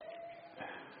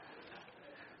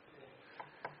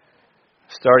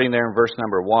Starting there in verse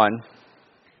number 1.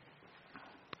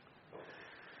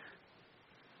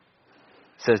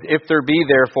 It says, "If there be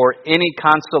therefore any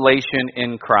consolation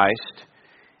in Christ,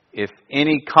 if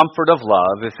any comfort of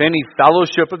love, if any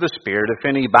fellowship of the Spirit, if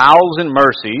any bowels and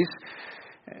mercies,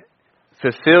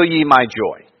 fulfill ye my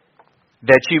joy,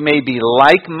 that you may be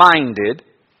like-minded,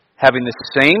 having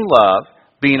the same love,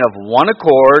 being of one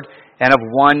accord and of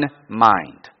one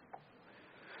mind.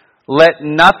 Let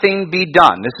nothing be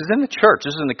done." This is in the church.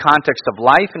 This is in the context of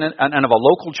life and of a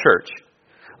local church.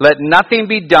 "Let nothing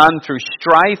be done through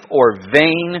strife or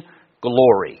vain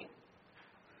glory.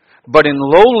 But in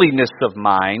lowliness of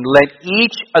mind, let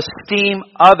each esteem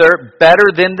other better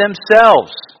than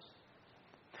themselves.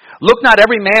 Look not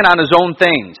every man on his own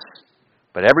things,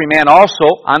 but every man also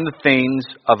on the things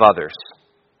of others.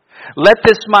 Let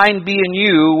this mind be in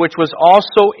you, which was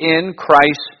also in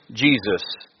Christ Jesus,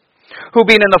 who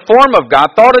being in the form of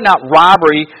God, thought it not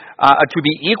robbery to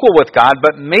be equal with God,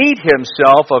 but made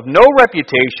himself of no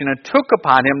reputation, and took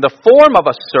upon him the form of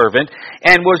a servant,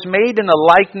 and was made in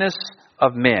the likeness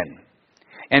of men.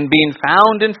 And being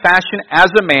found in fashion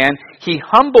as a man, he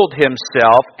humbled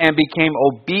himself and became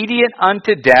obedient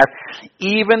unto death,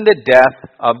 even the death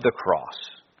of the cross.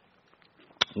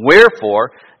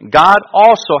 Wherefore God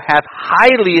also hath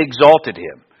highly exalted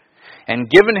him, and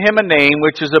given him a name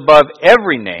which is above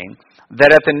every name,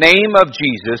 that at the name of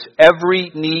Jesus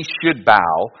every knee should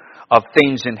bow, of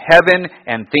things in heaven,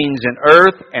 and things in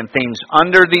earth, and things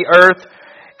under the earth,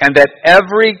 and that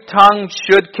every tongue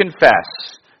should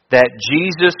confess that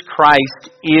Jesus Christ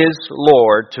is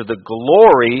Lord, to the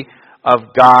glory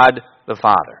of God the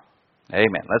Father.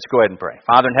 Amen. Let's go ahead and pray.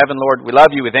 Father in heaven, Lord, we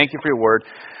love you. We thank you for your word.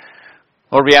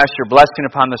 Lord, we ask your blessing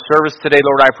upon the service today.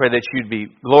 Lord, I pray that you'd be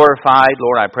glorified.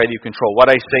 Lord, I pray that you control what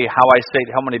I say, how I say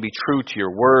it, help me to be true to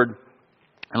your word.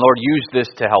 And Lord, use this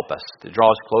to help us, to draw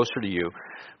us closer to you.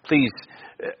 Please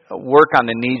work on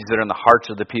the needs that are in the hearts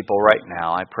of the people right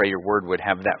now. I pray your word would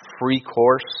have that free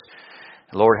course.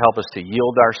 Lord, help us to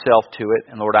yield ourselves to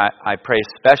it. And Lord, I pray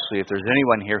especially if there's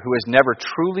anyone here who has never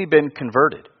truly been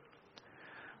converted.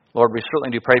 Lord, we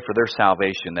certainly do pray for their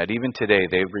salvation, that even today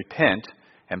they repent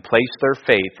and place their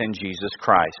faith in Jesus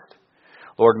Christ.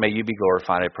 Lord, may you be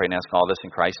glorified. I pray and ask all this in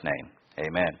Christ's name.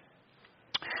 Amen.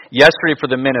 Yesterday for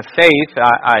the men of faith,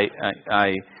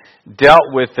 I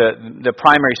dealt with the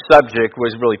primary subject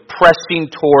was really pressing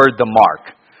toward the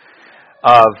mark.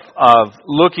 Of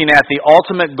looking at the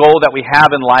ultimate goal that we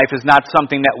have in life is not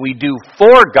something that we do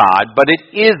for God, but it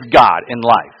is God in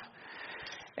life.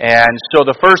 And so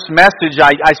the first message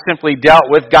I simply dealt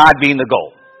with God being the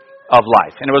goal of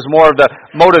life, and it was more of the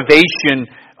motivation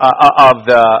of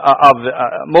the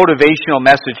motivational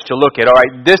message to look at. All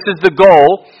right, this is the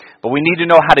goal, but we need to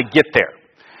know how to get there.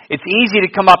 It's easy to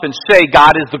come up and say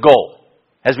God is the goal,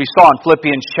 as we saw in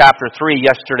Philippians chapter 3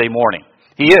 yesterday morning.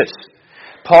 He is.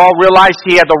 Paul realized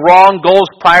he had the wrong goals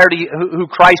prior to who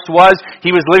Christ was.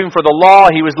 He was living for the law.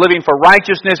 He was living for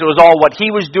righteousness. It was all what he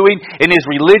was doing in his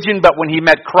religion. But when he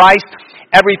met Christ,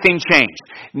 everything changed.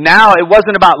 Now it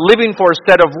wasn't about living for a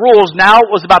set of rules. Now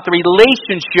it was about the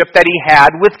relationship that he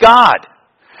had with God.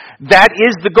 That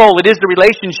is the goal. It is the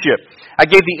relationship. I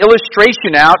gave the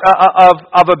illustration out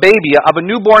of a baby, of a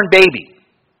newborn baby.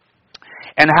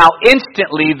 And how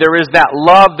instantly there is that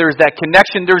love, there's that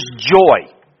connection, there's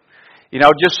joy. You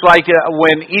know, just like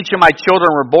when each of my children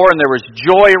were born, there was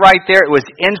joy right there. It was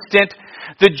instant.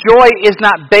 The joy is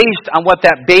not based on what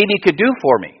that baby could do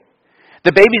for me.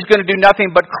 The baby's going to do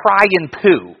nothing but cry and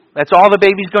poo. That's all the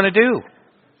baby's going to do.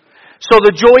 So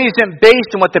the joy isn't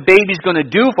based on what the baby's going to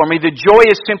do for me. The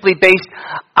joy is simply based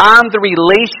on the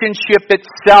relationship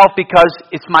itself, because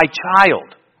it's my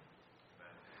child.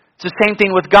 It's the same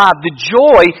thing with God. The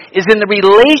joy is in the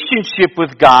relationship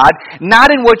with God, not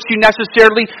in what you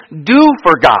necessarily do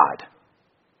for God.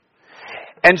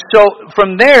 And so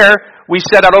from there, we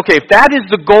set out, okay, if that is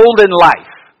the goal in life,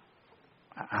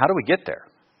 how do we get there?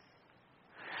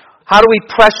 How do we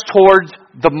press towards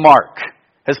the mark?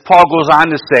 As Paul goes on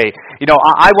to say,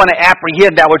 I want to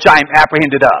apprehend that which I am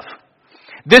apprehended of.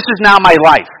 This is now my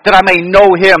life, that I may know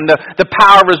Him, the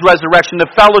power of His resurrection,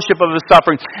 the fellowship of His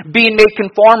suffering, being made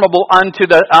conformable unto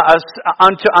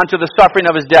the suffering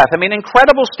of His death. I mean,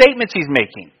 incredible statements he's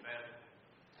making.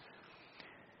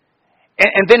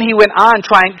 And then he went on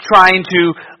trying to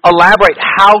elaborate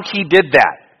how he did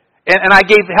that. And I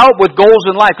gave help with goals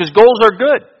in life, because goals are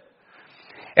good.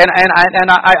 And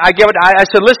I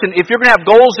said, listen, if you're going to have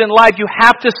goals in life, you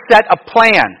have to set a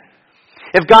plan.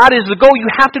 If God is the goal, you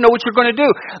have to know what you're going to do.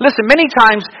 Listen, many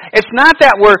times it's not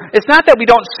that we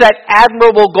don't set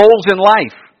admirable goals in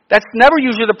life. That's never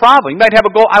usually the problem. You might have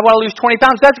a goal, I want to lose 20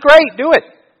 pounds. That's great, do it.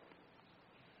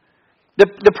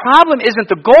 The problem isn't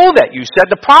the goal that you set.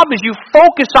 The problem is you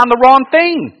focus on the wrong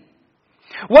thing.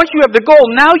 Once you have the goal,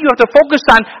 now you have to focus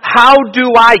on how do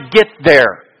I get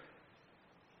there.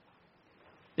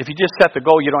 If you just set the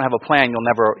goal, you don't have a plan, you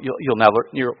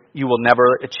will never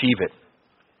achieve it.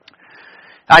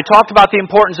 I talked about the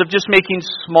importance of just making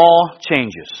small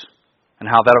changes and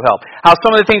how that'll help. How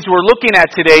some of the things we're looking at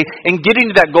today in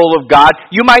getting to that goal of God,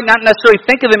 you might not necessarily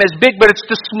think of them as big, but it's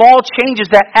the small changes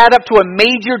that add up to a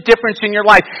major difference in your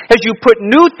life. As you put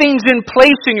new things in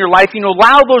place in your life, you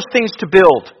allow those things to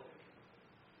build.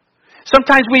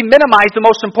 Sometimes we minimize the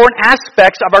most important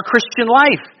aspects of our Christian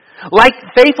life, like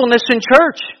faithfulness in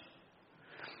church,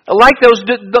 like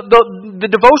the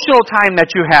devotional time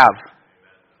that you have.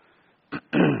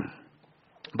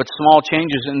 But small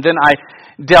changes. And then I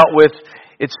dealt with,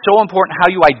 it's so important how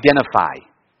you identify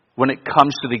when it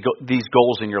comes to these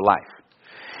goals in your life.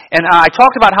 And I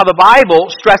talked about how the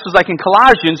Bible stresses, like in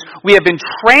Colossians, we have been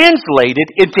translated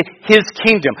into His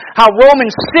kingdom. How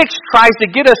Romans 6 tries to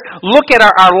get us look at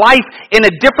our life in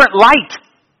a different light.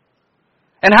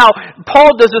 And how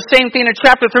Paul does the same thing in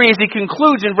chapter 3 as he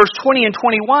concludes in verse 20 and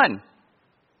 21.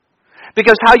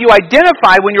 Because how you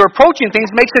identify when you're approaching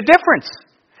things makes a difference.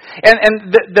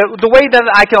 And the way that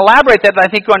I can elaborate that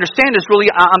I think you understand is really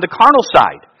on the carnal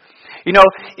side. You know,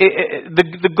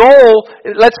 the goal,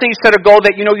 let's say you set a goal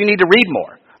that you know you need to read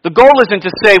more. The goal isn't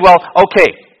to say, well, okay,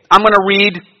 I'm going to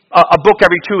read a book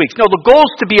every 2 weeks. No, the goal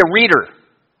is to be a reader.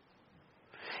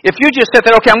 If you just said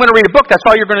that, okay, I'm going to read a book, that's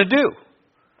all you're going to do.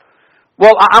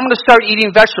 Well, I'm going to start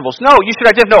eating vegetables. No, you should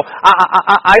identify, no,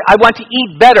 I want to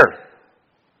eat better.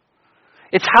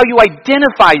 It's how you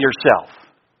identify yourself.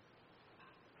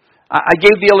 I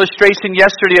gave the illustration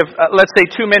yesterday of, let's say,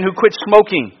 two men who quit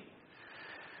smoking.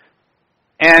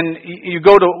 And you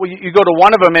go to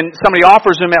one of them, and somebody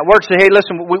offers him at work, say, "Hey,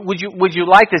 listen, would you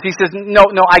like this?" He says, "No,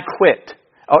 I quit.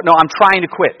 Oh, no, I'm trying to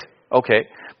quit." Okay,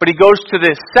 but he goes to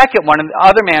the second one, and the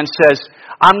other man says,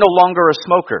 "I'm no longer a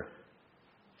smoker."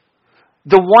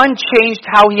 The one changed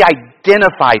how he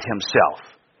identified himself.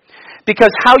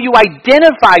 Because how you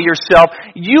identify yourself,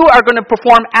 you are going to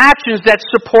perform actions that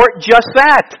support just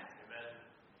that.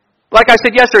 Like I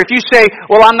said yesterday, if you say,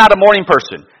 "Well, I'm not a morning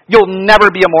person," you'll never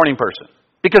be a morning person.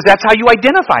 Because that's how you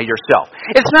identify yourself.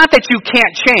 It's not that you can't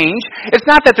change. It's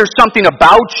not that there's something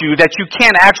about you that you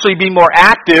can't actually be more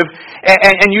active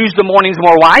and use the mornings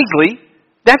more wisely.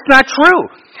 That's not true.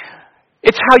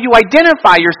 It's how you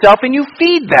identify yourself and you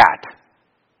feed that.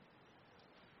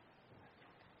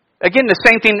 Again, the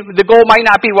same thing, the goal might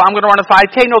not be, well, I'm going to run a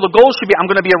 5K. No, the goal should be, I'm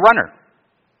going to be a runner.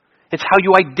 It's how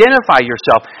you identify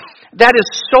yourself. That is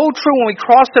so true when we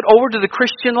cross it over to the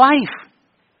Christian life.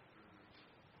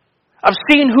 Of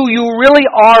seeing who you really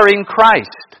are in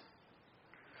Christ.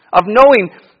 Of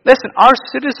knowing, listen, our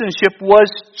citizenship was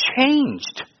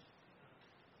changed.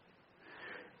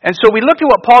 And so we look at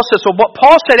what Paul says. So what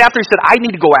Paul said after, he said, I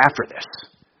need to go after this.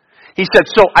 He said,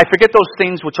 so I forget those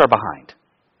things which are behind.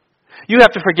 You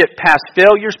have to forget past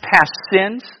failures, past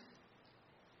sins,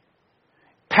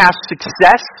 past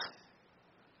success.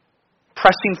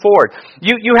 Pressing forward.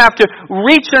 You have to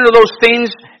reach into those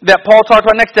things that Paul talked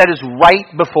about next that is right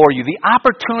before you. The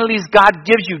opportunities God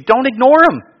gives you, don't ignore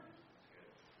them.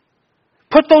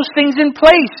 Put those things in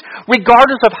place,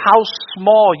 regardless of how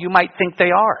small you might think they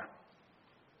are.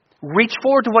 Reach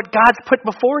forward to what God's put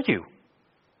before you.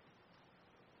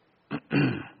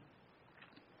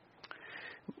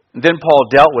 Then Paul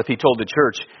dealt with, he told the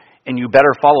church, and you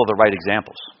better follow the right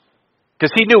examples.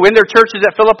 Because he knew in their churches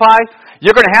at Philippi,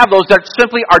 you're going to have those that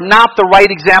simply are not the right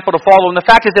example to follow. And the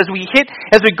fact is, as we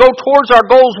go towards our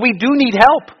goals, we do need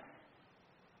help.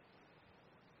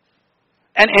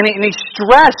 And he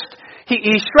stressed,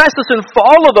 he stressed us and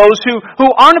follow those who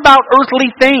aren't about earthly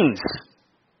things.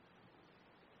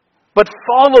 But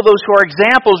follow those who are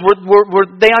examples where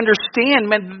they understand,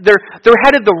 man, they're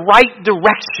headed the right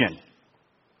direction.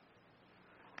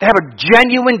 They have a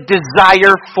genuine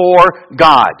desire for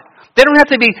God. They don't have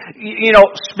to be,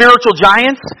 spiritual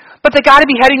giants, but they got to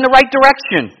be heading the right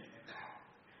direction.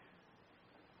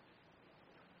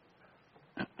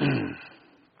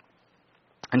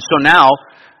 And so now,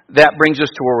 that brings us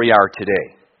to where we are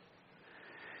today.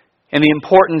 And the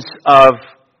importance of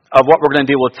what we're going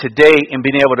to deal with today in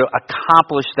being able to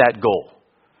accomplish that goal.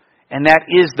 And that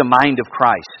is the mind of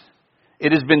Christ.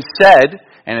 It has been said,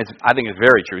 and I think it's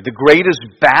very true, the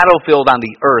greatest battlefield on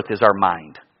the earth is our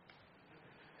mind.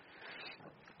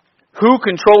 Who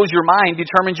controls your mind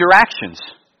determines your actions.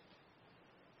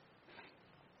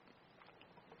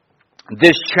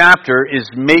 this chapter is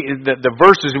the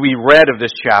verses we read of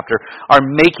this chapter are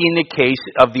making the case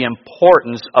of the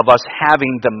importance of us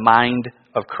having the mind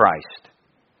of Christ.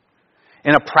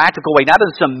 In a practical way, not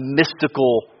in some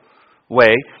mystical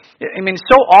way. I mean,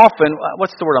 so often,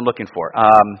 what's the word I'm looking for?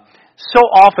 So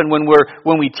often when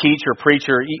we teach or preach,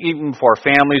 or even for our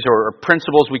families or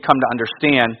principles we come to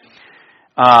understand,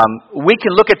 we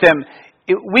can look at them,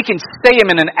 we can say them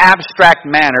in an abstract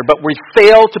manner, but we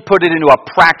fail to put it into a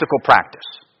practical practice.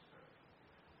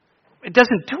 It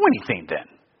doesn't do anything then.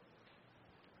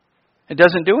 It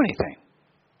doesn't do anything.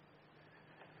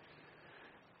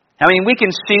 I mean, we can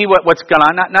see what's going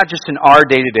on, not just in our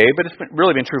day-to-day, but it's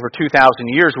really been true for 2,000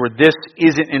 years where this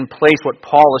isn't in place, what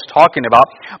Paul is talking about.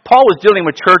 Paul was dealing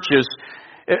with churches.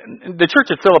 The church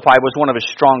at Philippi was one of his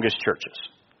strongest churches.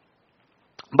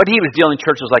 But he was dealing with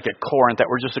churches like at Corinth that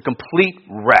were just a complete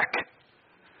wreck.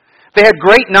 They had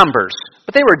great numbers,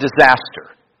 but they were a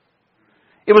disaster.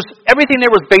 Everything there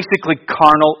was basically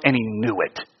carnal, and he knew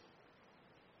it.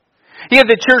 He had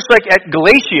the church like at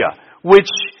Galatia, which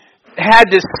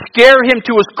had to scare him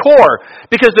to his core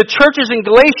because the churches in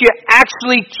Galatia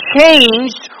actually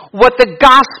changed what the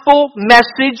gospel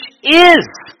message is.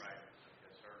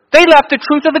 They left the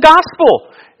truth of the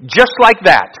gospel just like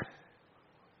that.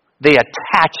 They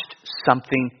attached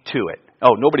something to it.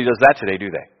 Oh, nobody does that today, do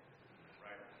they?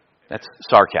 That's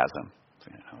sarcasm.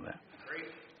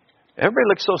 Everybody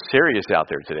looks so serious out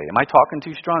there today. Am I talking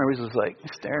too strong? Everybody's just like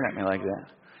staring at me like that.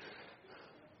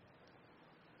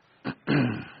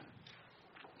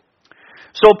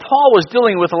 So Paul was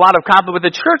dealing with a lot of conflict, but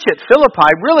the church at Philippi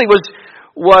really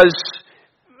was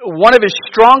one of his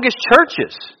strongest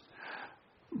churches.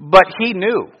 But he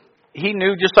knew,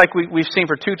 just like we've seen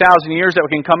for 2,000 years that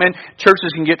we can come in,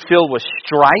 churches can get filled with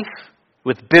strife,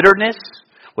 with bitterness,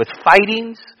 with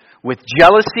fightings, with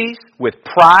jealousies, with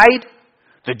pride.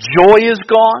 The joy is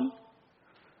gone.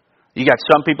 You got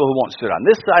some people who won't sit on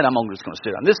this side. I'm just going to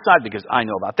sit on this side because I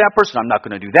know about that person. I'm not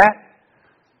going to do that.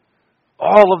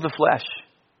 All of the flesh.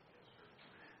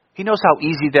 He knows how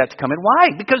easy that to come in. Why?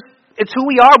 Because it's who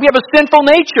we are. We have a sinful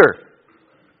nature.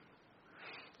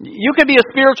 You can be a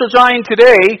spiritual giant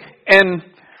today and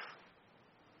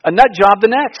a nut job the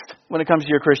next when it comes to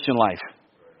your Christian life.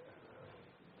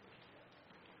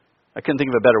 I couldn't think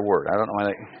of a better word. I don't know why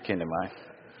that came to mind.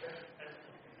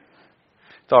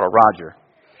 Thought of Roger,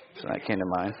 so that came to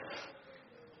mind.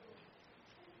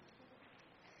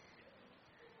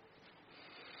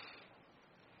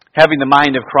 Having the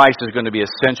mind of Christ is going to be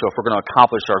essential if we're going to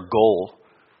accomplish our goal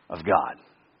of God.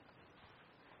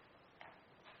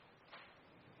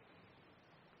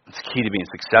 It's key to being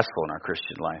successful in our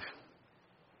Christian life.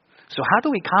 So how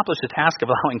do we accomplish the task of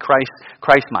allowing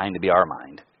Christ's mind to be our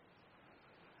mind?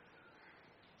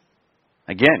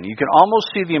 Again, you can almost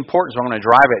see the importance, I'm going to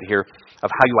drive it here, of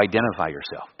how you identify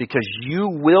yourself. Because you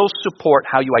will support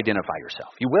how you identify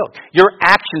yourself. You will. Your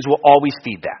actions will always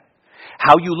feed that.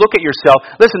 How you look at yourself.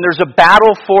 Listen, there's a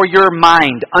battle for your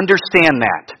mind. Understand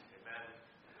that.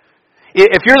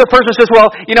 If you're the person who says,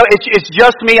 well, it's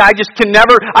just me, I just can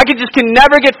never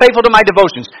get faithful to my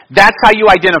devotions. That's how you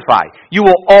identify. You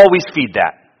will always feed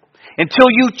that. Until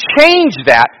you change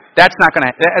that, that's not going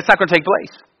to take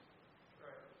place.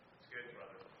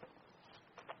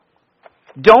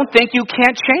 Don't think you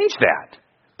can't change that.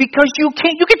 Because you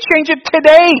can. You can change it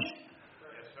today.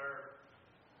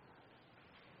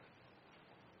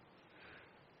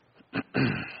 Yes,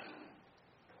 sir.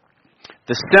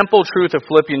 The simple truth of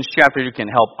Philippians chapter 2 can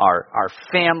help our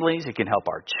families. It can help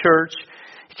our church.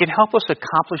 It can help us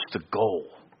accomplish the goal.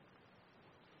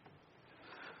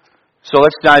 So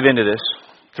let's dive into this.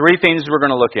 3 things we're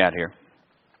going to look at here.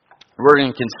 We're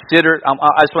going to consider,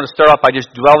 I just want to start off by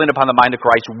just dwelling upon the mind of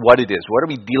Christ, what it is. What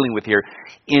are we dealing with here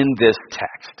in this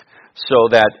text? So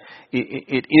that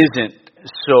it isn't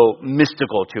so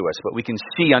mystical to us, but we can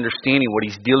see understanding what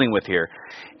he's dealing with here.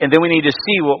 And then we need to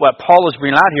see what Paul is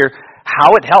bringing out here,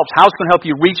 how it helps, how it's going to help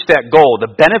you reach that goal,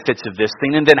 the benefits of this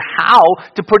thing, and then how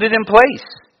to put it in place.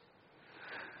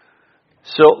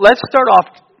 So let's start off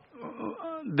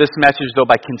this message, though,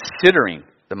 by considering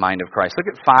the mind of Christ.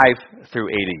 Look at 5 through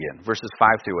 8 again. Verses 5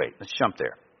 through 8. Let's jump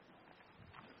there.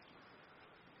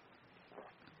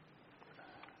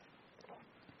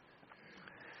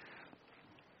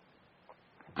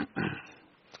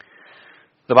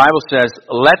 The Bible says,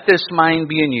 "Let this mind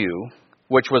be in you,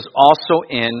 which was also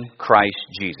in Christ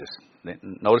Jesus."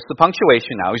 Notice the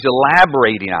punctuation now. He's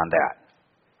elaborating on that.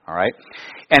 All right?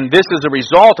 And this is a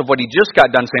result of what he just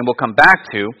got done saying. We'll come back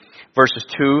to verses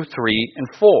 2, 3, and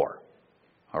 4.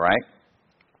 All right?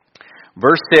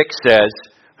 Verse 6 says,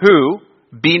 "Who,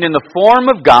 being in the form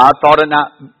of God, thought it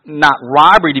not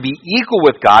robbery to be equal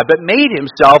with God, but made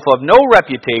himself of no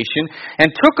reputation,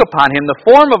 and took upon him the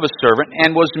form of a servant,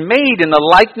 and was made in the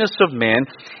likeness of men,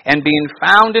 and being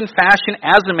found in fashion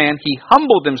as a man, he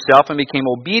humbled himself and became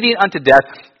obedient unto death,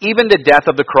 even the death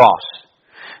of the cross.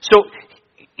 So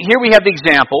here we have the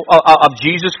example of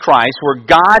Jesus Christ, where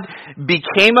God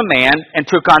became a man and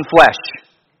took on flesh.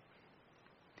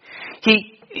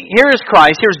 Here is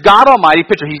Christ, here's God Almighty,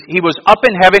 picture. He was up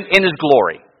in heaven in His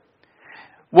glory.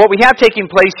 What we have taking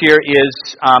place here is,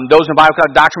 those in Bible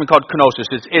doctrine called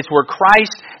kenosis. It's where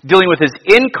Christ dealing with His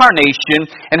incarnation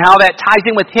and how that ties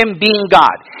in with Him being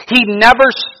God. He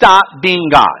never stopped being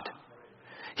God.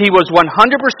 He was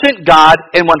 100% God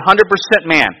and 100%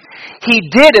 man.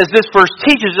 He did, as this verse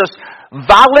teaches us,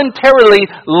 voluntarily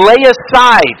lay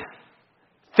aside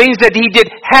things that He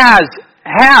did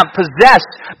possessed,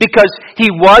 because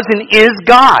He was and is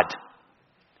God.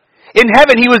 In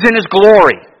heaven, He was in His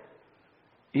glory.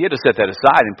 He had to set that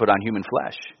aside and put on human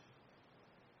flesh.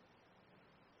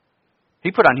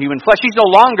 He put on human flesh. He's no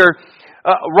longer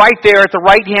right there at the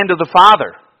right hand of the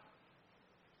Father.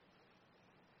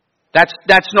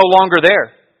 That's no longer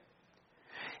there.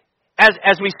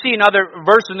 As we see in other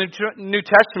verses in the New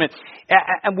Testament,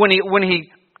 when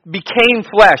He became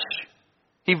flesh,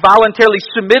 He voluntarily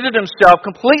submitted Himself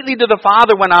completely to the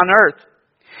Father when on earth.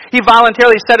 He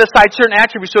voluntarily set aside certain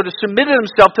attributes, so to submitted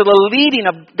Himself to the leading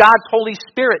of God's Holy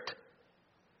Spirit.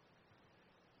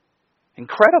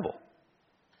 Incredible.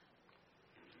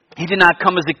 He did not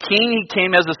come as a king, He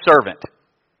came as a servant.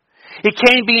 He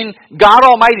came being God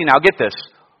Almighty, now get this,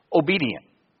 obedient.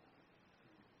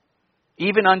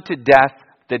 Even unto death,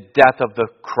 the death of the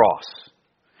cross.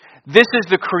 This is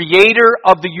the creator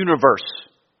of the universe.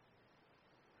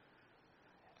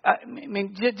 I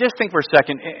mean, just think for a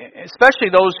second, especially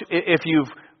those, if you've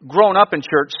grown up in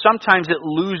church, sometimes it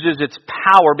loses its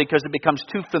power because it becomes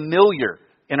too familiar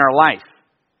in our life.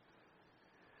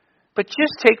 But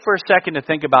just take for a second to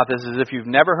think about this as if you've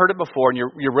never heard it before, and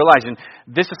you're realizing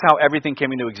this is how everything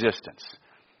came into existence.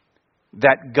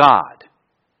 That God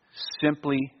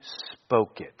simply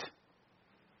spoke it,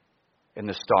 and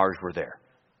the stars were there.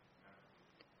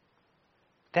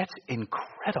 That's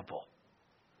incredible.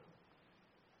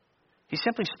 He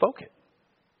simply spoke it.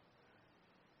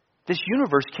 This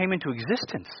universe came into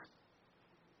existence.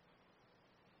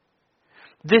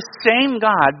 This same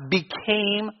God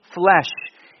became flesh.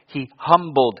 He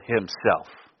humbled Himself.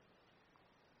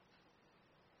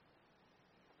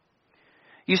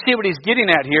 You see what He's getting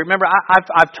at here? Remember,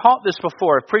 I've taught this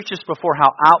before. I've preached this before,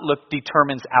 how outlook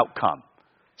determines outcome.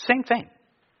 Same thing.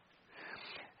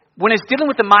 When it's dealing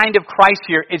with the mind of Christ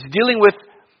here, it's dealing with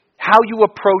how you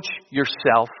approach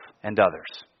yourself and others.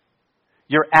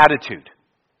 Your attitude.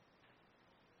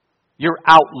 Your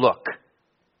outlook.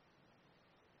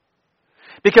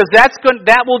 Because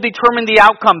that will determine the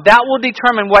outcome. That will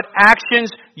determine what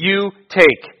actions you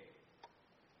take.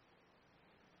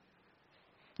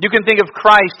 You can think of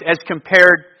Christ as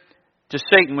compared to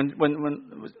Satan.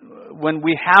 When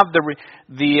we have the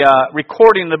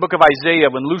recording in the book of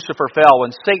Isaiah when Lucifer fell,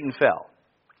 when Satan fell.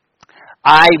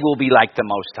 I will be like the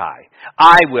Most High.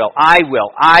 I will.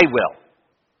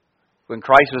 When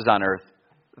Christ was on earth,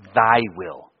 Thy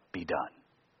will be done.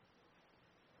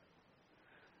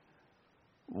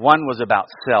 One was about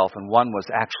self, and one was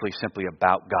actually simply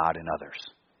about God and others.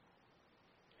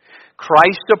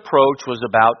 Christ's approach was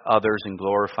about others and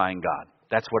glorifying God.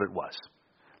 That's what it was.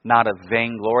 Not a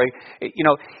vainglory. You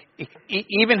know,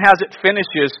 even as it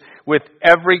finishes with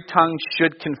every tongue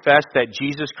should confess that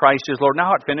Jesus Christ is Lord. Now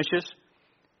how it finishes?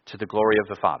 To the glory of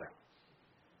the Father.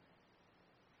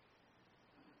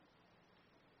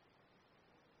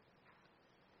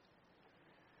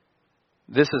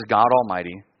 This is God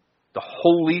Almighty, the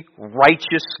holy,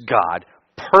 righteous God,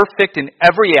 perfect in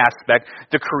every aspect,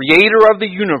 the creator of the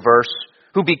universe,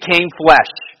 who became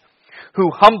flesh,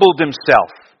 who humbled Himself.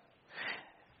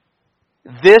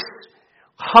 This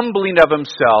humbling of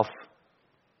Himself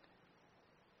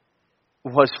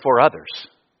was for others.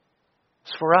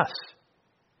 It's for us.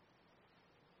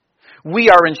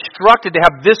 We are instructed to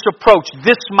have this approach,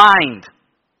 this mind,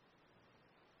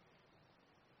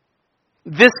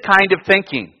 this kind of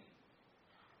thinking.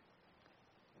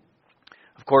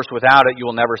 Of course, without it, you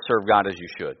will never serve God as you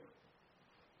should.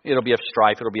 It'll be of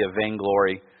strife. It'll be of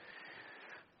vainglory.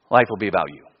 Life will be about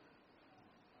you.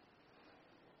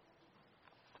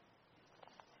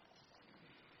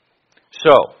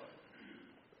 So,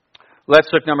 let's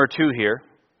look number 2 here.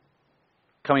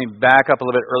 Coming back up a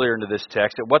little bit earlier into this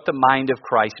text, at what the mind of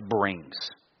Christ brings.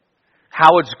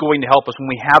 How it's going to help us when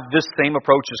we have this same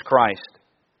approach as Christ.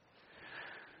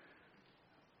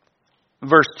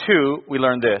 Verse 2, we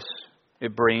learn this.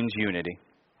 It brings unity.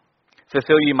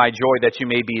 Fulfill ye my joy that you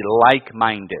may be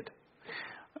like-minded.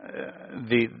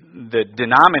 The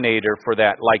denominator for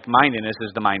that like-mindedness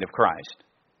is the mind of Christ.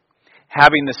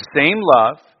 Having the same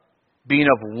love, being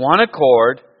of one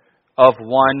accord, of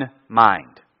one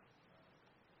mind.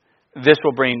 This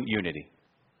will bring unity.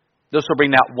 This will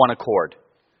bring that one accord.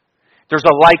 There's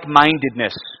a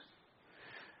like-mindedness.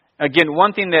 Again,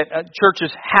 one thing that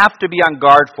churches have to be on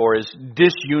guard for is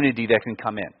disunity that can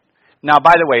come in. Now,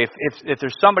 by the way, if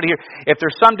there's somebody here, if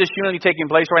there's some disunity taking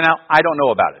place right now, I don't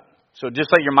know about it. So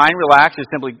just let your mind relax. It's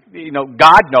simply,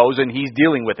 God knows and He's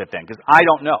dealing with it then, because I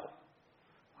don't know.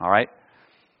 All right?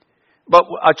 But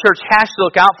a church has to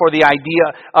look out for the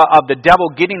idea of the devil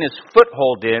getting his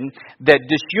foothold in, that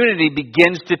disunity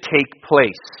begins to take place.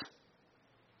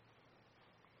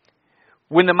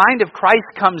 When the mind of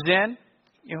Christ comes in,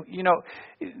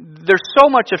 there's so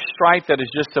much of strife that is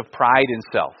just of pride and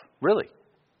self. Really.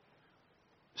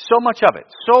 So much of it.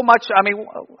 So much,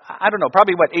 I don't know,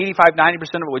 probably 85, 90%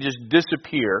 of it would just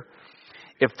disappear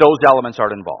if those elements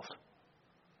aren't involved.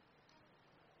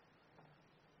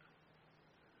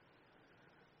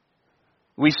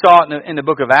 We saw it in the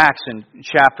book of Acts in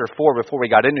chapter 4, before we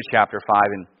got into chapter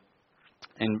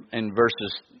 5, in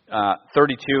verses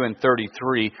 32 and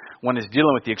 33, when it's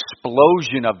dealing with the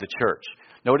explosion of the church.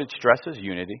 Note it stresses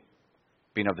unity,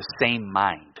 being of the same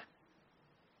mind.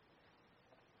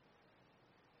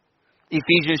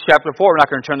 Ephesians chapter 4, we're not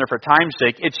going to turn there for time's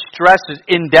sake. It stresses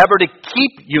endeavor to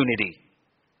keep unity.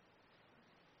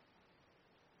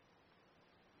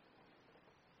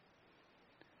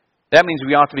 That means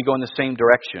we ought to be going the same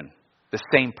direction, the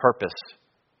same purpose.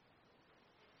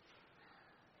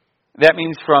 That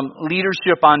means from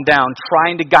leadership on down,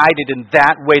 trying to guide it in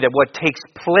that way, that what takes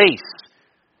place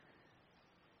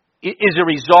is a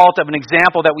result of an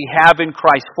example that we have in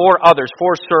Christ for others,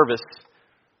 for service.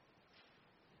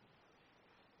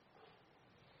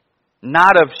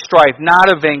 Not of strife,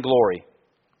 not of vainglory.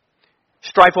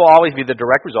 Strife will always be the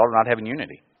direct result of not having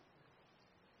unity.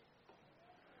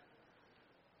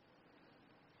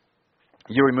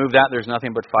 You remove that, there's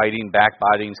nothing but fighting,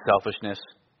 backbiting, selfishness.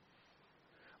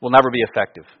 Will never be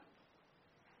effective.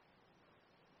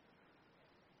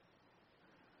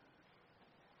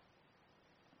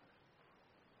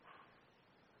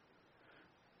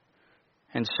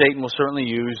 And Satan will certainly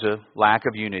use a lack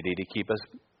of unity to keep us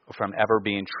from ever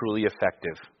being truly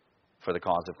effective for the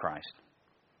cause of Christ.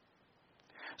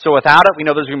 So without it, we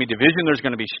know there's going to be division, there's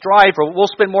going to be strife, or we'll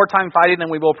spend more time fighting than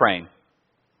we will praying.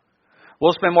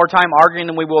 We'll spend more time arguing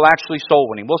than we will actually soul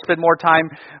winning. We'll spend more time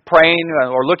praying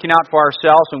or looking out for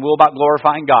ourselves than we'll about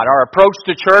glorifying God. Our approach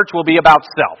to church will be about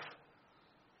self.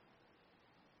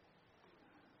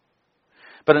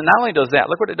 But it not only does that,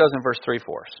 look what it does in verse 3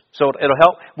 for us. So it'll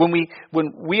help when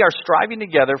we are striving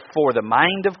together for the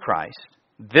mind of Christ,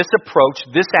 this approach,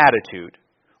 this attitude,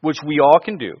 which we all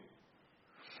can do,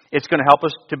 it's going to help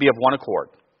us to be of one accord.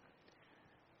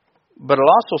 But it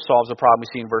also solves the problem we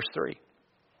see in verse 3.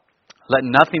 Let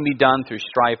nothing be done through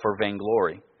strife or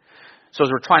vainglory. So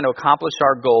as we're trying to accomplish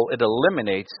our goal, it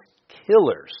eliminates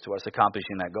killers to us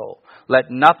accomplishing that goal. Let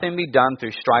nothing be done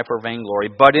through strife or vainglory,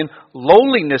 but in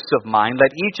lowliness of mind,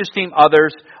 let each esteem other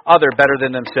better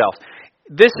than themselves.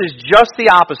 This is just the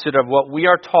opposite of what we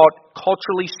are taught,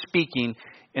 culturally speaking,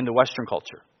 in the Western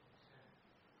culture.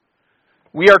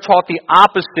 We are taught the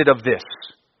opposite of this.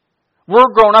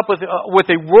 We're grown up with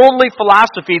a worldly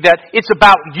philosophy that it's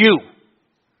about you.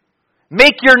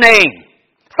 Make your name.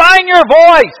 Find your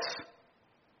voice.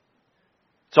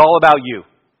 It's all about you.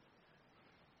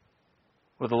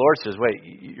 Well, the Lord says, wait,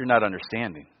 you're not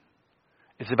understanding.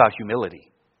 It's about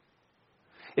humility.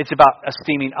 It's about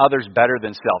esteeming others better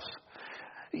than self.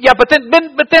 Yeah, but then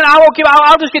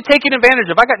I'll just get taken advantage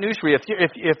of. I got news for you.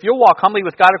 If you'll walk humbly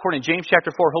with God according to James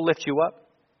chapter 4, He'll lift you up.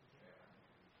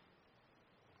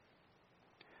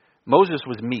 Moses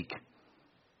was meek.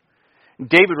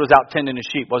 David was out tending his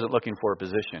sheep, wasn't looking for a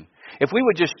position. If we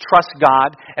would just trust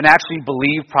God and actually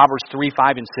believe Proverbs 3,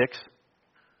 5, and 6,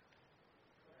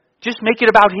 just make it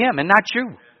about Him and not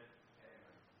you.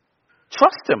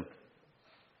 Trust Him.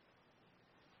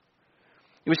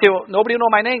 You would say, well, nobody will know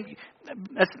my name.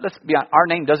 Let's be honest. Our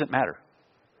name doesn't matter.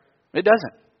 It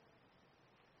doesn't.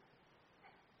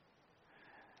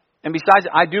 And besides,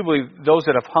 I do believe those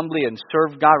that have humbly and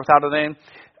served God without a name,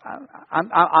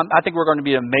 I think we're going to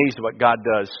be amazed at what God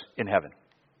does in heaven.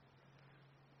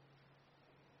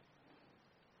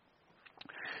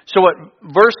 So what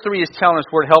verse 3 is telling us,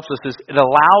 where it helps us, is it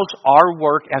allows our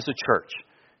work as a church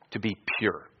to be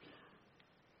pure.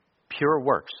 Pure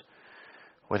works.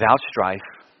 Without strife,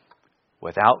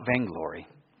 without vainglory.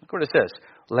 Look Look what it says.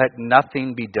 Let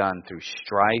nothing be done through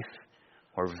strife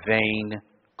or vain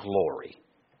glory.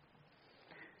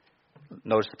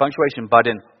 Notice the punctuation, but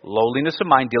in lowliness of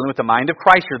mind, dealing with the mind of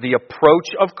Christ, or the approach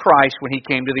of Christ when He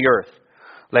came to the earth.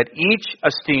 Let each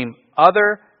esteem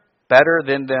other better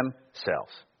than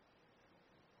themselves.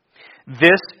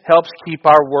 This helps keep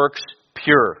our works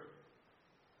pure,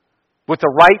 with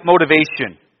the right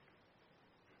motivation.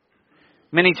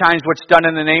 Many times what's done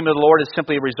in the name of the Lord is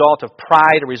simply a result of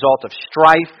pride, a result of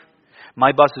strife.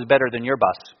 My bus is better than your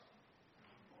bus.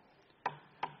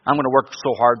 I'm going to work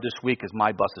so hard this week because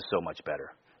my bus is so much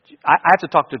better. I have to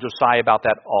talk to Josiah about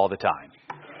that all the time.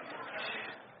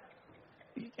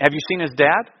 Have you seen his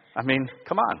dad? I mean,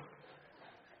 come on.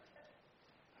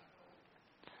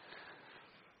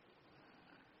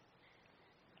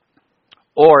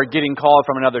 Or getting called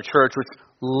from another church, which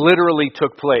literally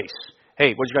took place.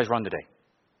 Hey, what did you guys run today?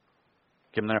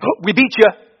 Give them there. Oh, we beat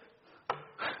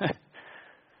you.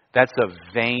 That's a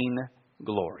vain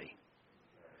glory.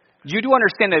 You do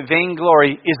understand that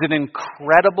vainglory is an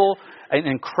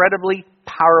incredibly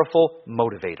powerful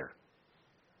motivator.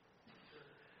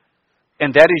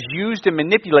 And that is used and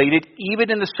manipulated even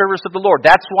in the service of the Lord.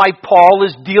 That's why Paul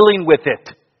is dealing with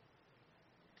it.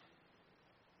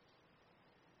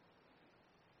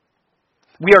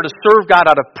 We are to serve God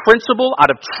out of principle, out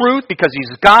of truth, because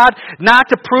He's God, not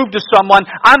to prove to someone,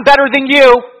 I'm better than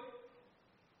you.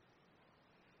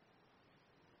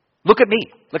 Look at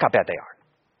me. Look how bad they are.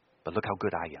 But look how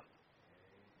good I am.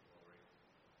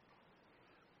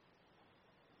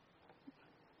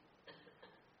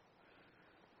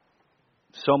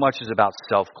 So much is about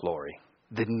self-glory,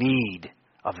 the need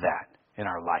of that in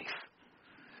our life.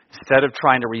 Instead of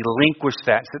trying to relinquish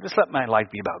that, so just let my life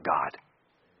be about God.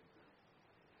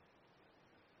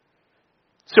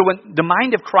 So when the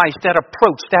mind of Christ, that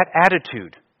approach, that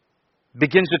attitude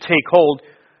begins to take hold,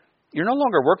 you're no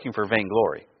longer working for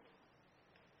vainglory.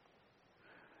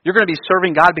 You're going to be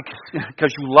serving God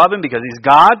because you love Him, because He's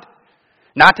God,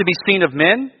 not to be seen of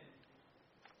men,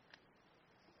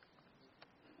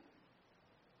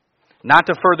 not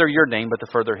to further your name, but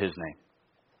to further His name.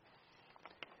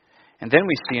 And then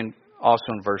we see also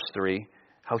in verse 3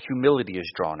 how humility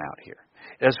is drawn out here,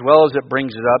 as well as it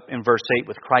brings it up in verse 8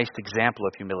 with Christ's example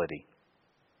of humility.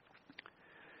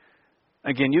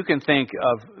 Again, you can think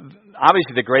of,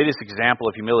 obviously the greatest example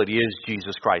of humility is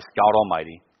Jesus Christ, God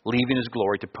Almighty, leaving His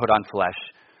glory to put on flesh,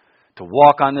 to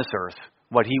walk on this earth,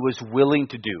 what He was willing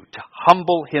to do, to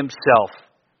humble Himself.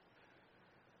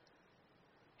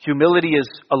 Humility is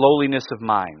a lowliness of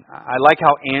mind. I like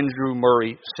how Andrew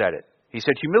Murray said it. He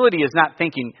said, humility is not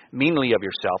thinking meanly of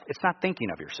yourself. It's not thinking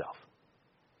of yourself.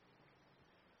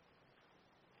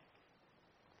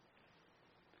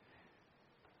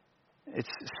 It's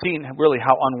seeing really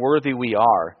how unworthy we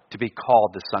are to be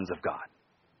called the sons of God.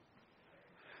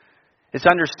 It's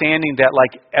understanding that,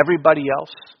 like everybody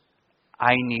else,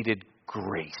 I needed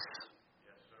grace.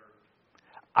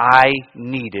 I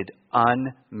needed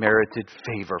unmerited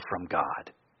favor from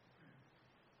God.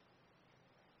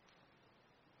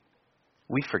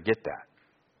 We forget that.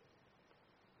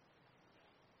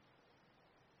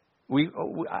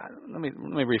 Let me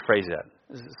rephrase that.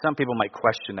 Some people might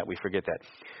question that we forget that.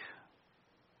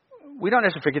 We don't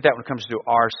necessarily forget that when it comes to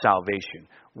our salvation.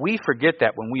 We forget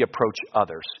that when we approach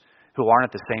others who aren't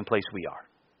at the same place we are.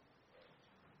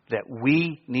 That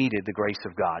we needed the grace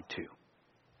of God too.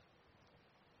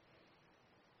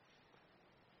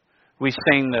 We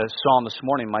sang the psalm this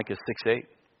morning, Micah 6:8.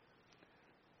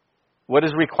 What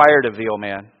is required of thee, O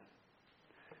man?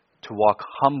 To walk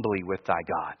humbly with thy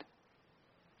God.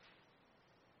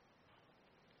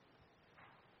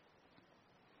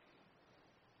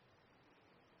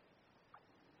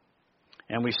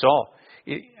 And we saw,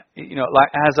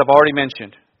 as I've already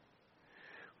mentioned,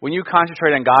 when you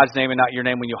concentrate on God's name and not your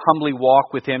name, when you humbly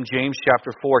walk with Him, James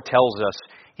chapter 4 tells us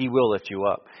He will lift you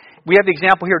up. We have the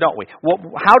example here, don't we? Well,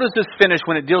 how does this finish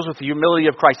when it deals with the humility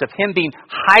of Christ, of Him being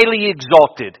highly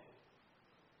exalted?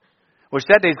 Which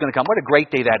that day is going to come. What a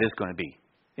great day that is going to be.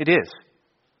 It is.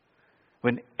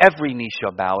 When every knee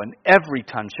shall bow and every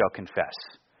tongue shall confess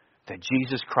that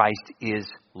Jesus Christ is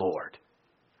Lord.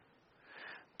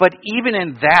 But even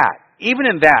in that,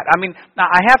 I mean, now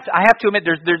I have to admit,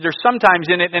 there's sometimes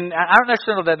in it, and I don't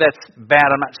necessarily know that that's bad.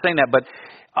 I'm not saying that, but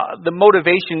the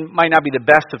motivation might not be the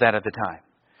best of that at the time.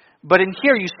 But in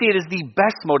here, you see it as the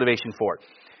best motivation for it.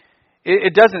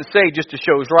 It doesn't say just to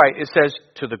show He's right. It says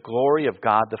to the glory of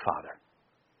God the Father.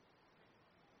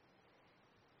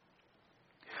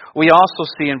 We also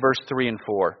see in verse 3 and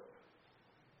 4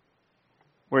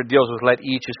 where it deals with let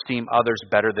each esteem others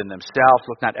better than themselves.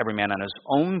 Look not every man on his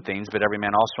own things, but every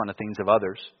man also on the things of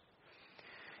others.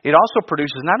 It also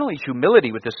produces not only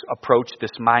humility with this approach,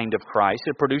 this mind of Christ,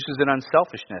 it produces an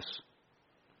unselfishness.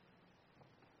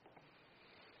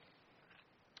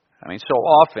 I mean, so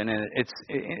often, and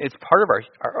it's part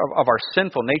of our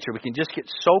sinful nature, we can just get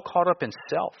so caught up in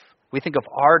self. We think of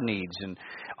our needs and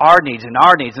our needs and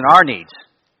our needs and our needs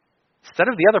instead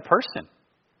of the other person.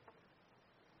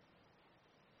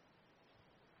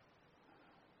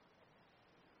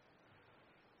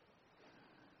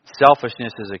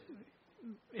 Selfishness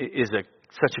is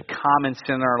such a common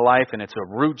sin in our life, and it's a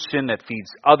root sin that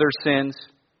feeds other sins.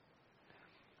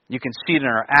 You can see it in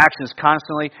our actions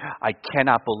constantly. I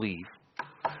cannot believe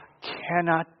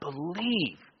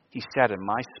he sat in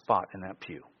my spot in that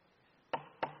pew.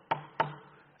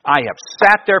 I have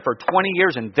sat there for 20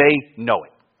 years and they know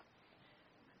it.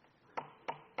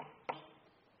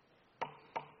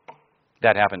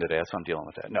 That happened today, so I'm dealing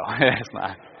with that. No, it's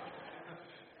not.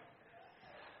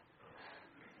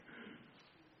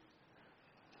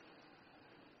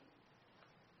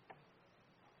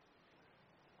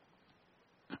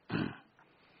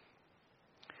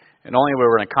 And only way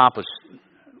we're going to accomplish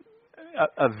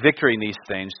a victory in these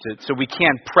things, so we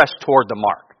can press toward the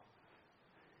mark,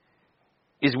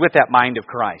 is with that mind of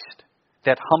Christ,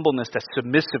 that humbleness, that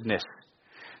submissiveness.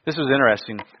 This was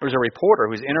interesting. There was a reporter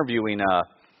who was interviewing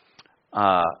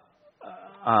I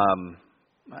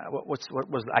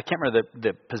can't remember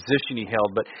the position he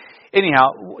held, but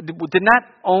anyhow, did not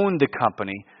own the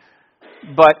company,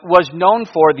 but was known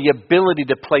for the ability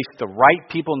to place the right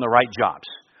people in the right jobs.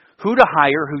 Who to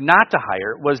hire, who not to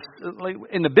hire, was,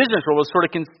 in the business world, was sort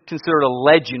of considered a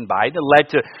legend by it. It led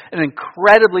to an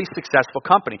incredibly successful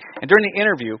company. And during the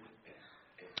interview,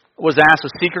 was asked the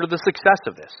secret of the success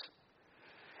of this,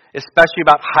 especially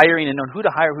about hiring and knowing who to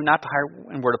hire, who not to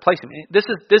hire, and where to place them. This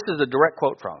is a direct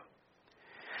quote from him.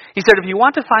 He said, if you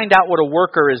want to find out what a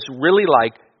worker is really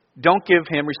like, don't give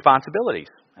him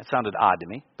responsibilities. That sounded odd to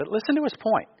me, but listen to his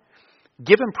point.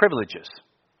 Give him privileges.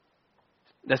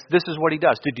 This is what he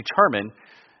does to determine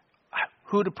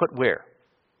who to put where.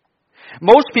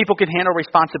 Most people can handle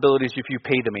responsibilities if you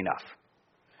pay them enough.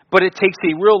 But it takes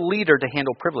a real leader to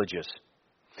handle privileges.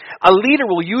 A leader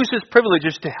will use his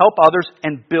privileges to help others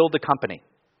and build a company.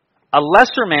 A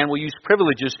lesser man will use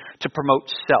privileges to promote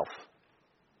self.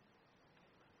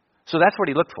 So that's what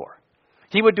he looked for.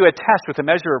 He would do a test with a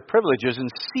measure of privileges and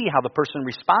see how the person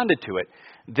responded to it.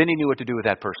 Then he knew what to do with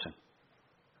that person.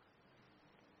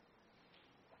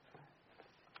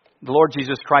 The Lord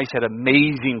Jesus Christ had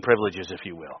amazing privileges, if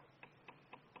you will.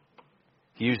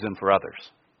 He used them for others.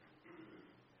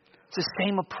 It's the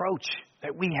same approach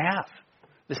that we have.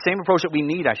 The same approach that we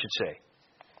need, I should say.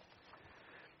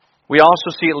 We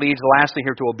also see it leads, lastly,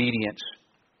 here to obedience.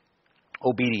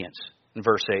 Obedience, in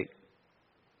verse 8.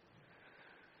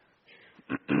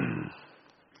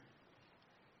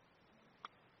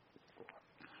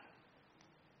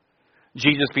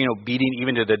 Jesus being obedient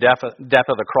even to the death of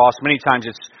the cross. Many times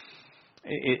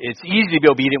it's easy to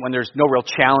be obedient when there's no real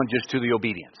challenges to the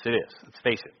obedience. It is. Let's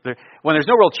face it. When there's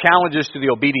no real challenges to the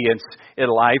obedience in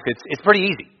life, it's pretty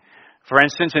easy. For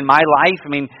instance, in my life,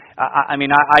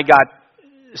 I got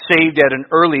saved at an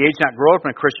early age, not grow up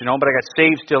in a Christian home, but I got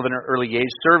saved still at an early age,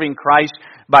 serving Christ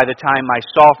by the time my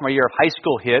sophomore year of high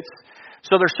school hits.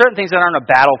 So there's certain things that aren't a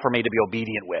battle for me to be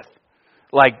obedient with,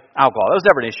 like alcohol. That was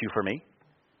never an issue for me.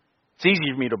 It's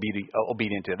easy for me to be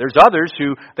obedient to. There's others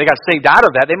who, they got saved out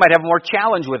of that. They might have more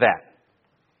challenge with that.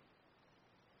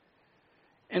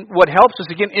 And what helps us,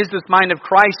 again, is this mind of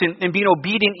Christ and being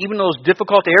obedient even in those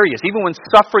difficult areas, even when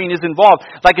suffering is involved.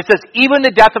 Like it says, even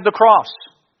the death of the cross.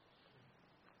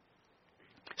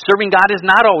 Serving God is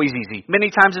not always easy. Many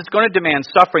times it's going to demand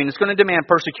suffering. It's going to demand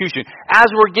persecution, as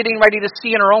we're getting ready to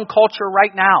see in our own culture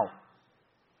right now.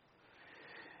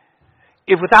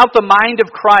 If without the mind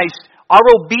of Christ, our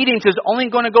obedience is only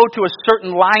going to go to a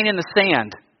certain line in the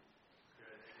sand.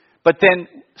 But then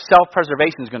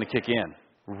self-preservation is going to kick in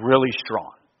really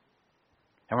strong.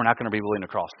 And we're not going to be willing to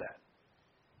cross that.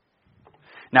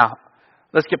 Now,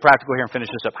 let's get practical here and finish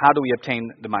this up. How do we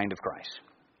obtain the mind of Christ?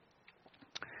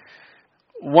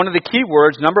 One of the key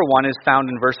words, number one, is found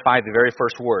in verse 5, the very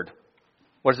first word.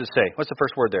 What does it say? What's the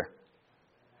first word there?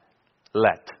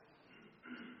 Let.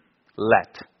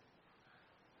 Let.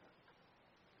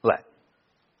 Let.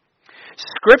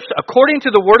 Scripture, according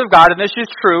to the Word of God, and this is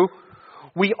true,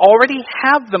 we already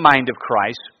have the mind of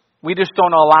Christ. We just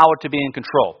don't allow it to be in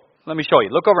control. Let me show you.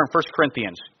 Look over in 1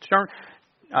 Corinthians. Turn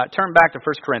back to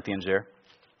 1 Corinthians there.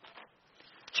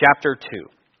 Chapter 2.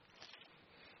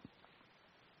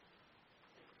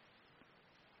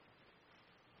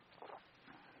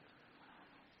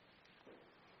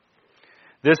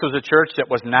 This was a church that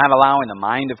was not allowing the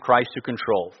mind of Christ to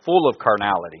control, full of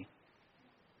carnality.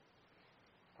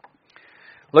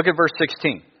 Look at verse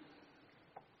 16.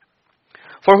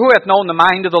 For who hath known the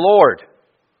mind of the Lord,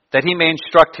 that he may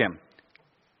instruct him?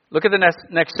 Look at the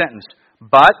next sentence.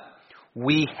 But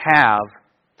we have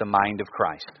the mind of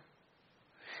Christ.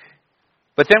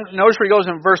 But then notice where he goes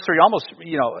in verse 3, almost,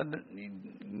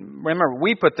 remember,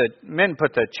 men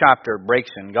put the chapter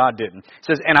breaks in, God didn't. It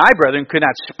says, and I, brethren, could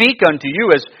not speak unto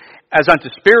you as unto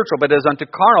spiritual, but as unto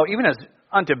carnal, even as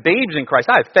unto babes in Christ.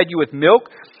 I have fed you with milk,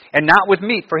 and not with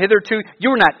meat. For hitherto you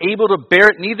were not able to bear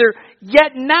it, neither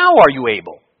yet now are you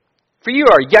able. For you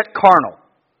are yet carnal.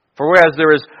 For whereas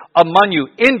there is among you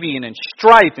envying and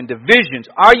strife and divisions,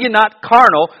 are you not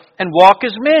carnal and walk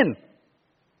as men?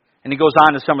 And he goes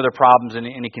on to some of their problems, and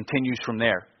he continues from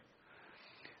there.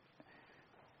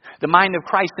 The mind of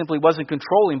Christ simply wasn't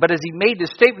controlling. But as he made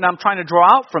this statement I'm trying to draw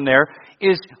out from there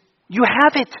is, you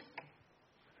have it.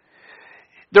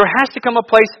 There has to come a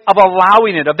place of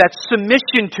allowing it, of that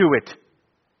submission to it,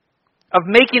 of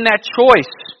making that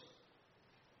choice.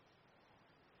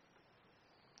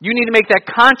 You need to make that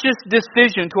conscious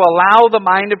decision to allow the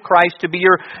mind of Christ to be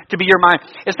your mind.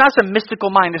 It's not some mystical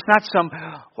mind. It's not some,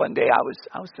 one day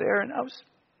I was there and I was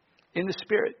in the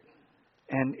Spirit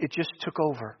and it just took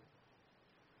over.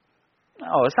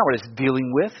 No, that's not what it's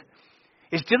dealing with.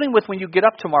 It's dealing with when you get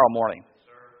up tomorrow morning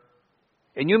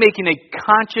and you making a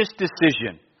conscious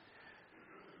decision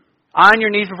on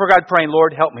your knees before God praying,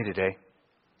 Lord, help me today.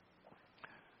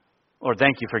 Lord,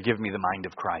 thank you for giving me the mind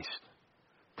of Christ.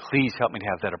 Please help me to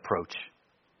have that approach.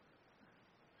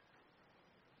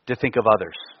 To think of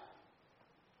others.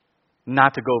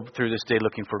 Not to go through this day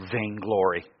looking for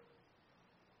vainglory.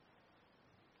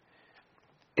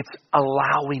 It's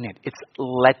allowing it. It's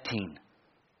letting.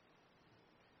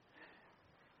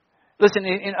 Listen,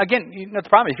 and again, the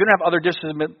problem is if you don't have other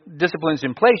disciplines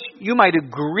in place, you might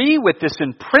agree with this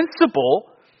in principle,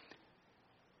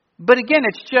 but again,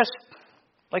 it's just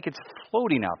like it's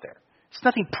floating out there. It's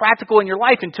nothing practical in your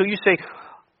life until you say,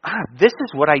 this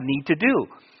is what I need to do.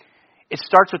 It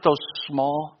starts with those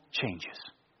small changes.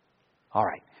 All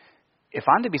right, if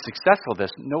I'm to be successful at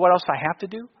this, you know what else I have to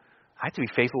do? I have to be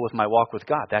faithful with my walk with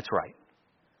God. That's right.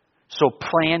 So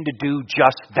plan to do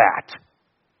just that.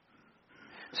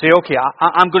 Say, okay,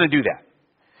 I'm going to do that.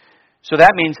 So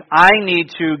that means I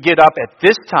need to get up at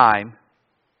this time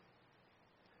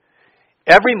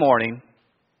every morning.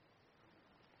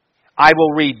 I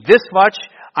will read this much.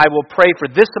 I will pray for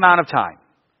this amount of time.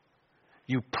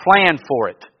 You plan for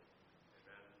it.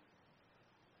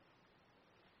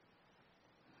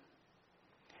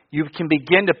 You can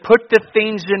begin to put the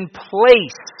things in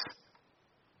place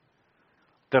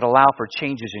that allow for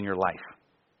changes in your life.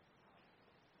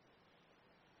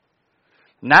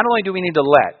 Not only do we need to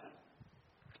let,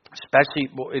 especially,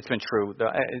 it's been true,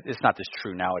 it's not this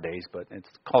true nowadays, but it's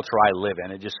the culture I live in.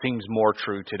 It just seems more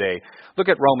true today. Look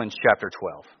at Romans chapter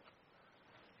 12.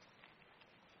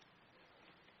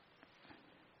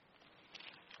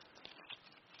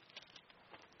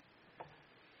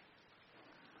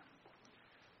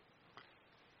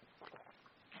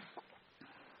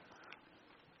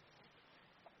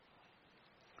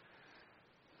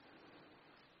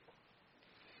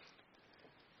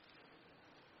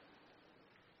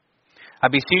 I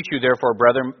beseech you, therefore,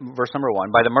 brethren, verse number 1,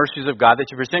 by the mercies of God, that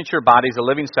you present your bodies a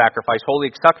living sacrifice, wholly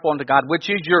acceptable unto God, which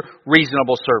is your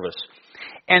reasonable service.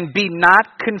 And be not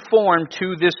conformed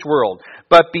to this world,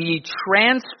 but be ye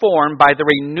transformed by the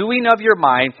renewing of your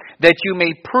mind, that you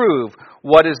may prove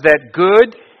what is that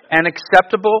good and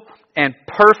acceptable and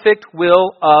perfect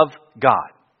will of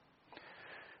God.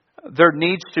 There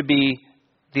needs to be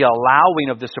the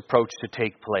allowing of this approach to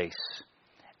take place.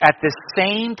 At the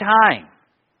same time,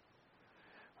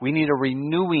 we need a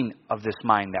renewing of this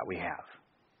mind that we have.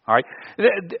 All right?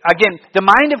 Again, the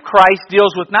mind of Christ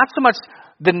deals with not so much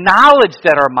the knowledge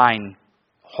that our mind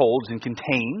holds and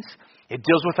contains. It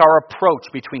deals with our approach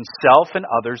between self and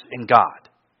others and God.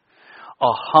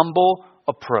 A humble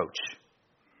approach.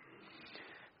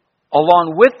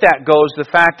 Along with that goes the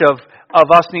fact of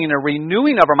us needing a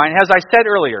renewing of our mind. As I said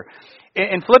earlier,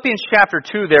 in Philippians chapter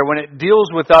 2 there, when it deals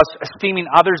with us esteeming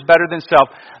others better than self,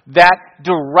 that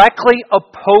directly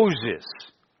opposes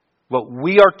what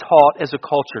we are taught as a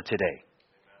culture today.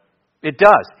 It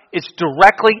does. It's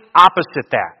directly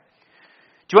opposite that.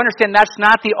 Do you understand that's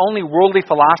not the only worldly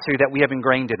philosophy that we have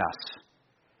ingrained in us?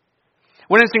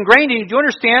 When it's ingrained in you, do you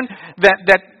understand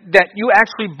that you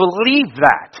actually believe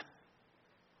that?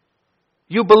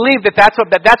 You believe that's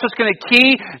what's going to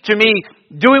key to me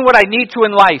doing what I need to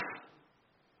in life.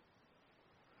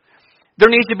 There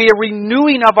needs to be a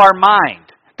renewing of our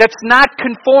mind. that's not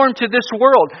conformed to this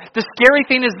world. The scary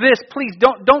thing is this. Please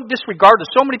don't disregard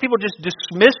this. So many people just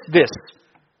dismiss this.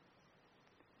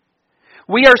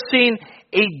 We are seeing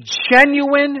a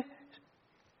genuine,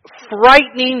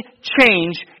 frightening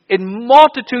change in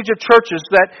multitudes of churches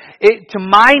that, to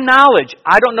my knowledge,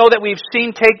 I don't know that we've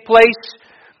seen take place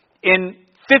in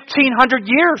 1,500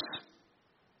 years.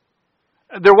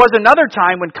 There was another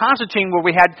time when Constantine where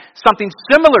we had something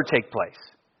similar take place.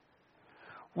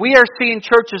 We are seeing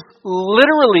churches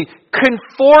literally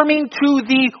conforming to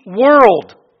the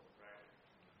world.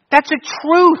 That's a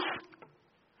truth.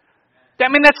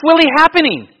 That's really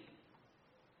happening.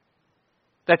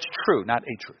 That's true, not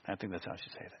a truth. I think that's how I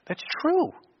should say that. That's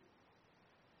true.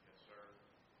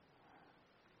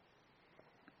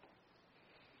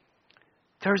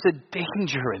 There's a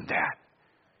danger in that.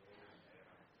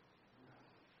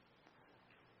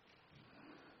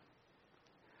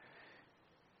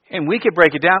 And we could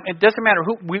break it down. It doesn't matter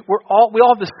who we all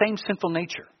have the same sinful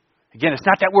nature. Again, it's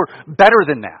not that we're better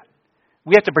than that.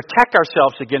 We have to protect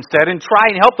ourselves against that and try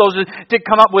and help those that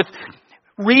come up with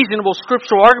reasonable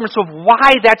scriptural arguments of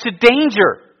why that's a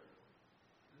danger.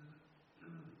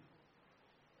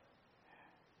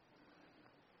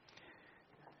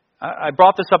 I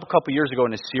brought this up a couple years ago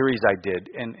in a series I did,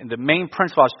 and the main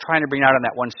principle I was trying to bring out in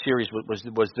that one series was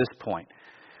this point.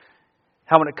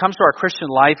 How when it comes to our Christian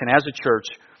life and as a church,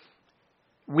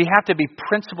 we have to be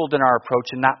principled in our approach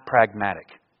and not pragmatic.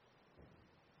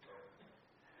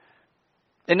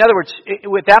 In other words,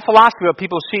 with that philosophy, what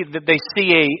people see, that they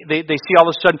see all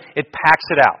of a sudden, it packs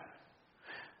it out.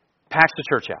 Packs the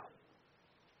church out.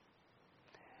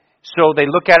 So they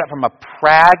look at it from a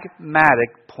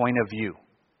pragmatic point of view.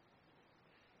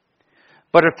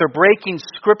 But if they're breaking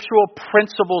scriptural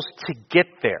principles to get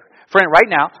there. Friend, right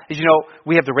now, as you know,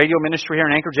 we have the radio ministry here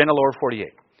in Anchorage and the lower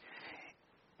 48.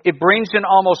 It brings in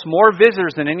almost more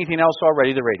visitors than anything else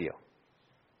already, the radio.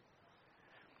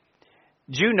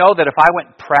 Do you know that if I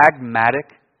went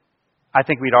pragmatic, I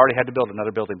think we'd already had to build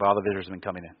another building by all the visitors have been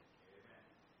coming in.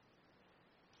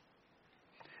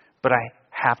 But I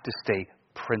have to stay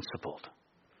principled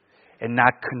and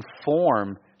not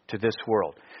conform to this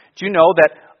world. Do you know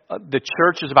that the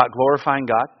church is about glorifying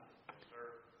God?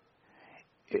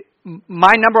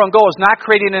 My number one goal is not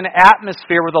creating an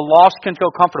atmosphere where the lost can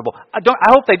feel comfortable. I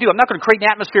hope they do. I'm not going to create an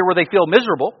atmosphere where they feel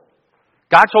miserable.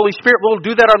 God's Holy Spirit will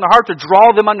do that on their heart to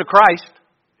draw them unto Christ.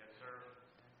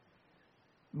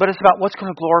 But it's about what's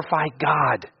going to glorify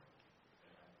God.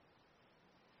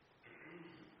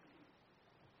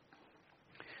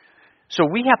 So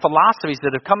we have philosophies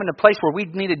that have come into place where we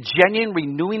need a genuine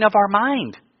renewing of our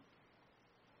mind.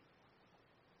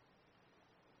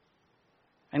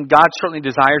 And God certainly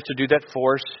desires to do that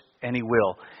for us, and He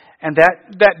will. And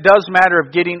that does matter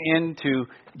of getting into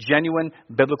genuine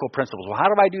biblical principles. Well, how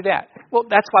do I do that? Well,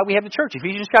 that's why we have the church,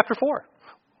 Ephesians chapter 4.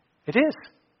 It is.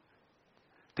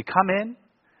 To come in,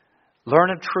 learn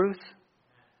of truth,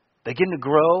 begin to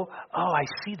grow. Oh, I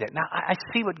see that. Now, I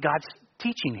see what God's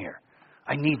teaching here.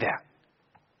 I need that.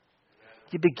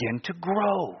 You begin to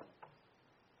grow.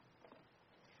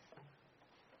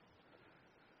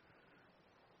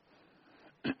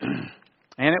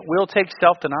 And it will take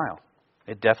self-denial.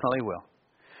 It definitely will.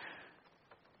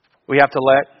 We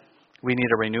need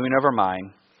a renewing of our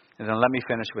mind. And then let me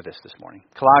finish with this morning.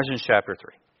 Colossians chapter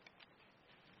 3.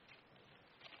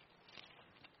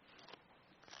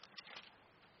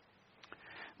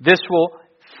 This will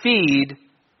feed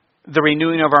the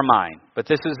renewing of our mind. But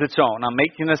this is its own. I'm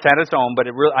making this at its own, but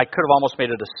I could have almost made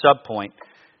it a sub-point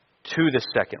to the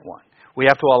second one. We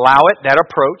have to allow it, that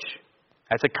approach.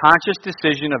 That's a conscious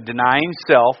decision of denying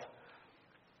self.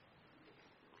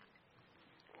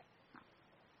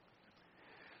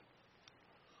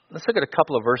 Let's look at a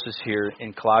couple of verses here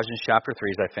in Colossians chapter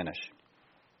 3 as I finish.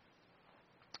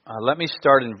 Let me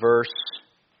start in verse...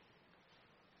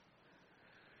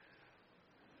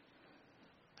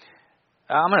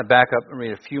 I'm going to back up and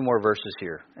read a few more verses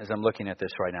here as I'm looking at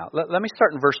this right now. Let me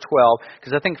start in verse 12,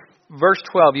 because I think verse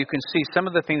 12 you can see some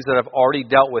of the things that I've already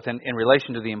dealt with in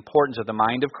relation to the importance of the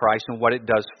mind of Christ and what it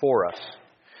does for us.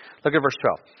 Look at verse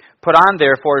 12. Put on,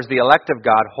 therefore, as the elect of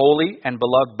God, holy and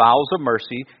beloved bowels of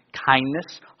mercy,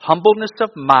 kindness, humbleness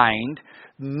of mind,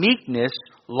 meekness,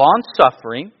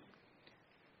 long-suffering,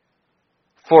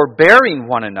 forbearing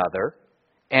one another,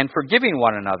 and forgiving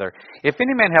one another. If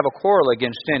any man have a quarrel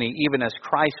against any, even as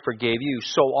Christ forgave you,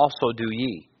 so also do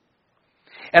ye.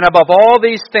 And above all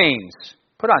these things,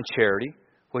 put on charity,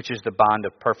 which is the bond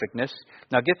of perfectness.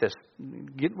 Now get this.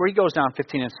 Where he goes down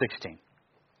 15 and 16.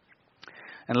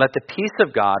 And let the peace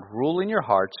of God rule in your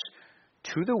hearts,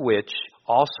 to the which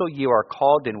also ye are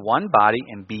called in one body,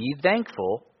 and be ye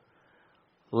thankful.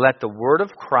 let the word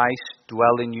of Christ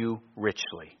dwell in you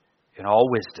richly, in all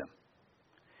wisdom,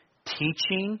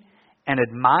 teaching and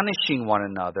admonishing one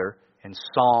another in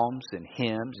psalms and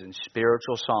hymns and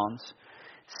spiritual songs,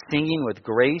 singing with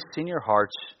grace in your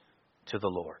hearts to the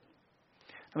Lord.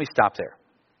 Let me stop there.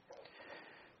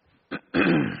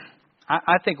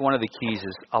 I think one of the keys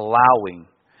is allowing,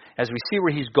 as we see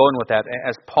where he's going with that,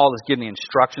 as Paul is giving the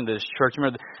instruction to this church.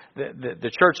 Remember,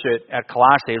 the church at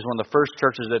Colossae is one of the first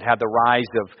churches that had the rise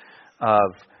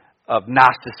of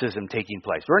Gnosticism taking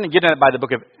place. We're going to get into it by the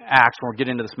book of Acts when we're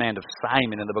getting into this man of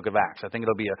Simon in the book of Acts. I think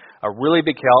it'll be a really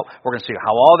big help. We're going to see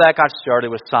how all that got started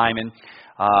with Simon.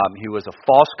 He was a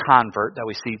false convert that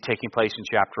we see taking place in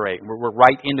chapter 8. We're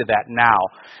right into that now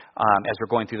as we're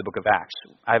going through the book of Acts.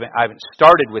 I haven't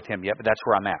started with him yet, but that's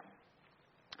where I'm at.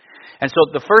 And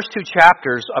so the first two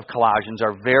chapters of Colossians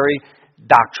are very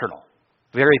doctrinal,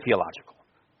 very theological.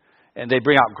 And they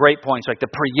bring out great points like the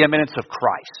preeminence of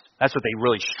Christ. That's what they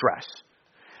really stress.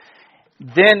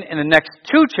 Then in the next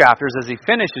two chapters, as he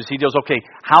finishes, he goes, okay,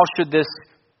 how should this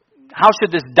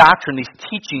doctrine, these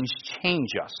teachings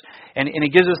change us? And he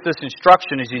gives us this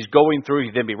instruction as he's going through.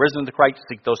 He then be risen to Christ,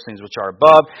 seek those things which are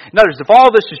above. In other words, if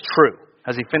all this is true,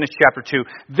 as he finished chapter 2,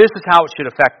 this is how it should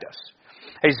affect us.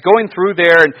 He's going through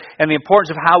there and the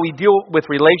importance of how we deal with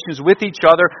relations with each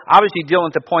other, obviously dealing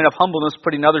with the point of humbleness,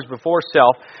 putting others before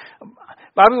self.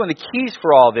 Probably one of the keys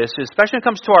for all this, especially when it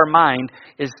comes to our mind,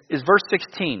 is verse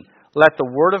 16. Let the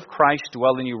word of Christ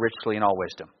dwell in you richly in all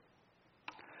wisdom.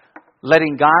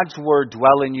 Letting God's word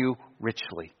dwell in you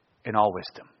richly in all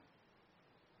wisdom.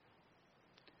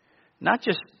 Not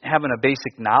just having a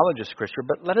basic knowledge of Scripture,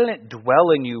 but letting it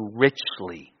dwell in you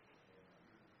richly.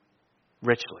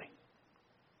 Richly.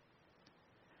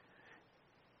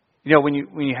 You know, when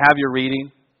you have your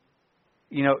reading,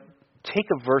 you know, take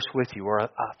a verse with you or a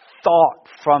thought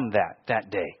from that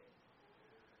day.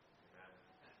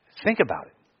 Think about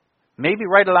it. Maybe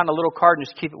write it on a little card and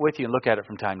just keep it with you and look at it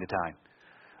from time to time.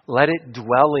 Let it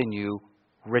dwell in you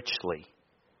richly.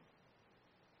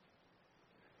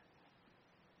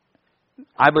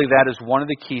 I believe that is one of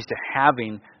the keys to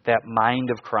having that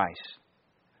mind of Christ.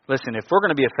 Listen, if we're going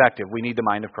to be effective, we need the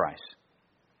mind of Christ.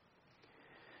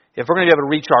 If we're going to be able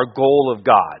to reach our goal of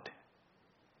God,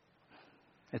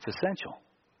 it's essential.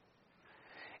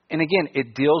 And again,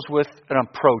 it deals with an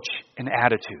approach, an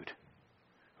attitude.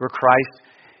 Where Christ,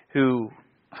 who,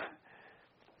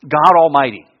 God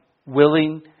Almighty,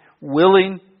 willing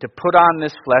to put on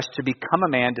this flesh, to become a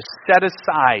man, to set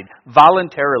aside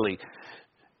voluntarily,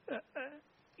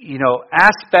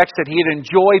 aspects that he had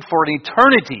enjoyed for an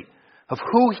eternity of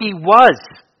who he was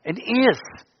and is.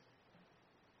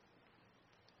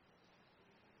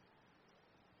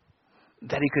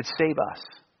 That he could save us.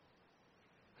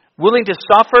 Willing to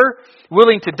suffer,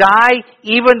 willing to die,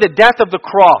 even the death of the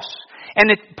cross.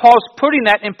 And Paul's putting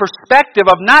that in perspective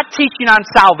of not teaching on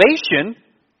salvation,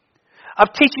 of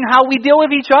teaching how we deal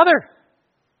with each other.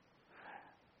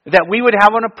 That we would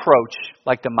have an approach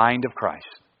like the mind of Christ.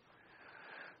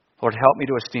 Lord, help me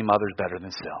to esteem others better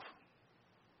than self.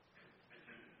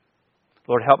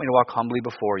 Lord, help me to walk humbly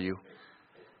before you.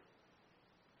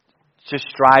 Just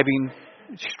striving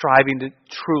to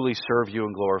truly serve you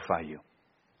and glorify you.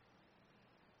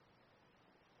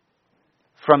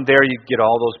 From there you get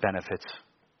all those benefits.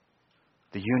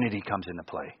 The unity comes into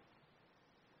play.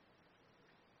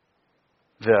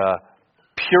 The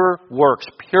pure works,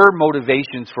 pure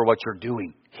motivations for what you're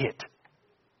doing hit.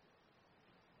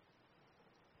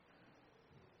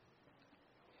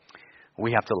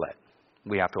 We have to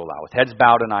allow. With heads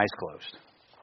bowed and eyes closed.